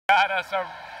got us a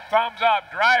thumbs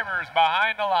up. Drivers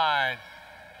behind the line.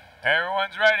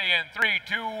 Everyone's ready in 3,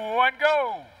 2, 1,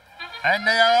 go. And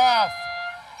they are off.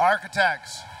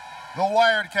 Architects, the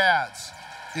Wired Cats,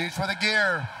 each with a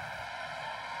gear.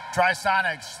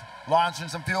 Trisonics launching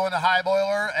some fuel in the high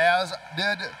boiler, as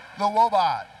did the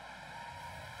Wobot.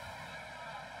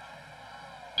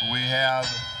 We have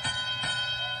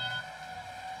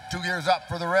 2 gears up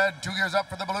for the red, 2 gears up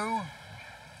for the blue.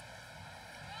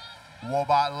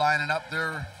 Wobot lining up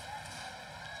their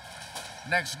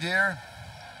next gear.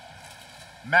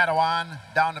 Matawan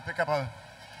down to pick up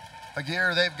a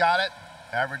gear. They've got it.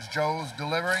 Average Joe's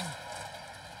delivering.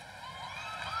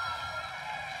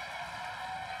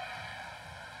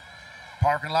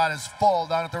 Parking lot is full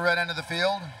down at the red end of the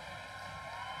field.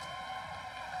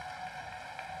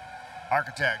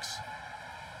 Architects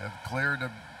have cleared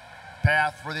the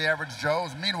path for the Average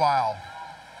Joe's. Meanwhile,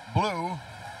 Blue,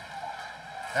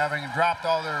 having dropped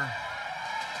all their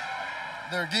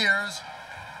gears,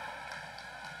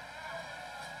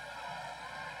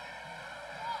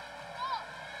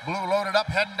 Blue loaded up,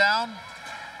 heading down.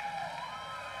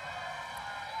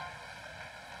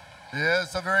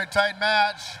 It's a very tight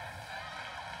match.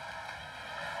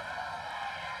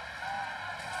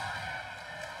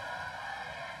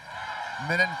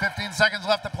 Minute and 15 seconds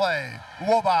left to play.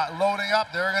 Wobot loading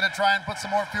up. They're going to try and put some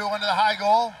more fuel into the high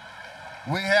goal.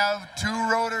 We have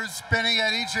 2 rotors spinning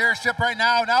at each airship right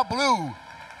now. Now Blue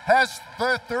has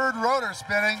their 3rd rotor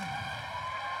spinning.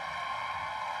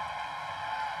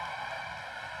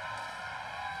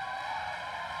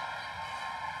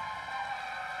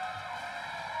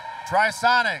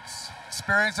 Trisonics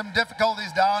experiencing some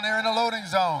difficulties down there in the loading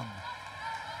zone.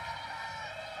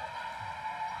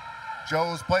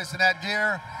 Joe's placing that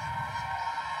gear.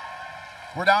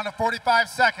 We're down to 45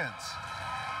 seconds.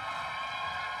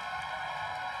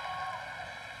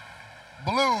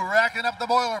 Blue racking up the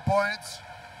boiler points.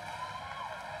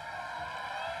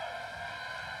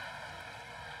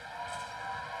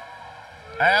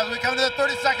 As we come to the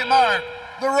 30-second mark,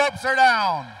 the ropes are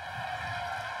down.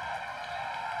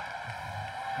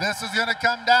 This is going to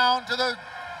come down to the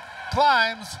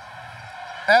climbs,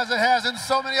 as it has in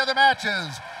so many other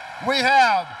matches. We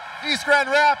have East Grand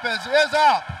Rapids is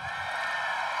up.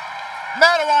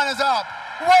 Matawan is up.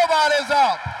 Wobot is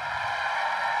up.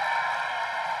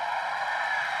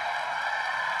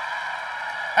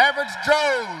 Average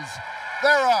Joe's,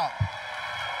 they're up.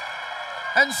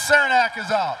 And Saranac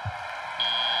is up.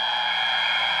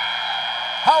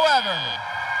 However,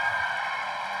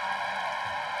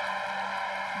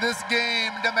 this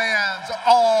game demands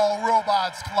all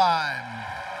robots climb.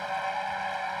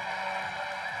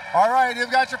 All right,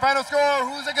 you've got your final score.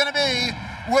 Who's it going to be?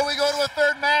 Will we go to a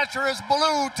 3rd match, or is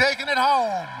Blue taking it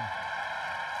home?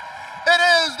 It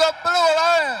is the Blue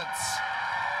Alliance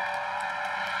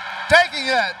taking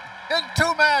it in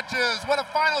 2 matches with a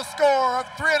final score of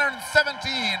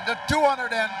 317 to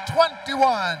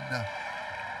 221.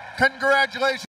 Congratulations.